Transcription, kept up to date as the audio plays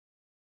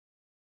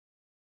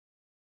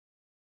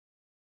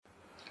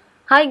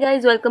Hi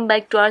guys, welcome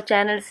back to our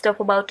channel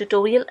Stuff About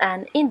Tutorial,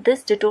 and in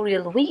this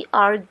tutorial we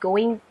are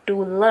going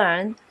to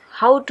learn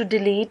how to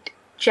delete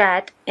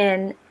chat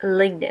in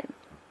LinkedIn.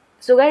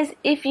 So guys,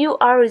 if you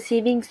are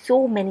receiving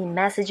so many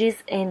messages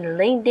in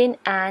LinkedIn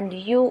and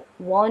you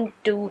want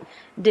to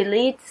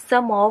delete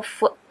some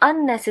of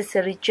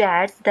unnecessary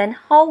chats, then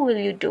how will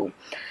you do?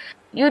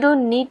 You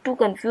don't need to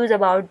confuse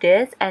about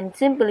this, and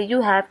simply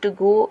you have to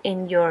go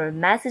in your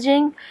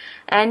messaging,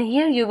 and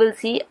here you will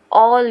see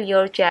all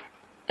your chats.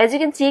 As you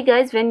can see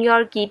guys, when you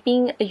are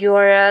keeping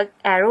your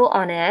arrow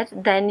on it,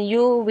 then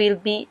you will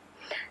be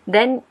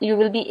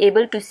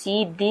able to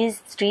see these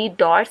three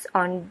dots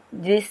on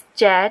this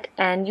chat,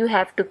 and you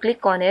have to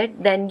click on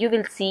it. Then you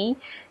will see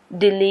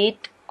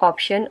delete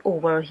option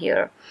over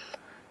here.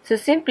 So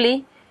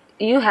simply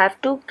you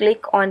have to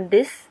click on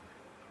this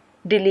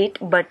delete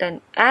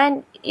button,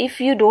 and if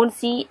you don't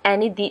see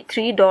any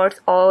three dots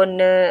on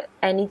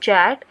any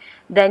chat,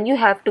 then you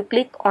have to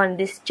click on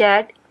this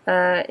chat.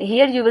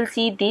 Here you will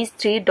see these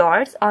three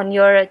dots on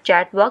your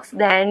chat box,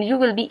 then you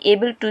will be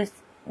able to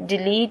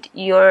delete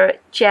your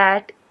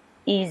chat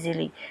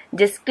easily.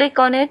 Just click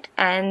on it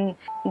and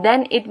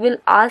then it will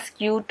ask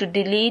you to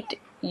delete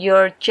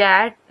your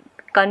chat,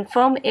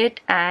 confirm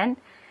it, and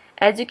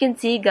as you can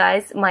see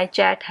guys, my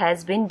chat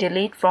has been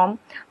deleted from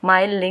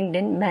my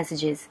LinkedIn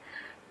messages.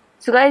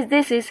 So guys,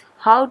 this is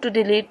how to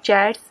delete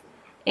chats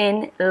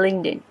in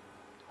LinkedIn.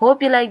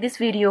 Hope you like this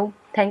video.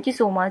 Thank you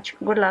so much.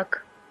 Good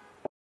luck.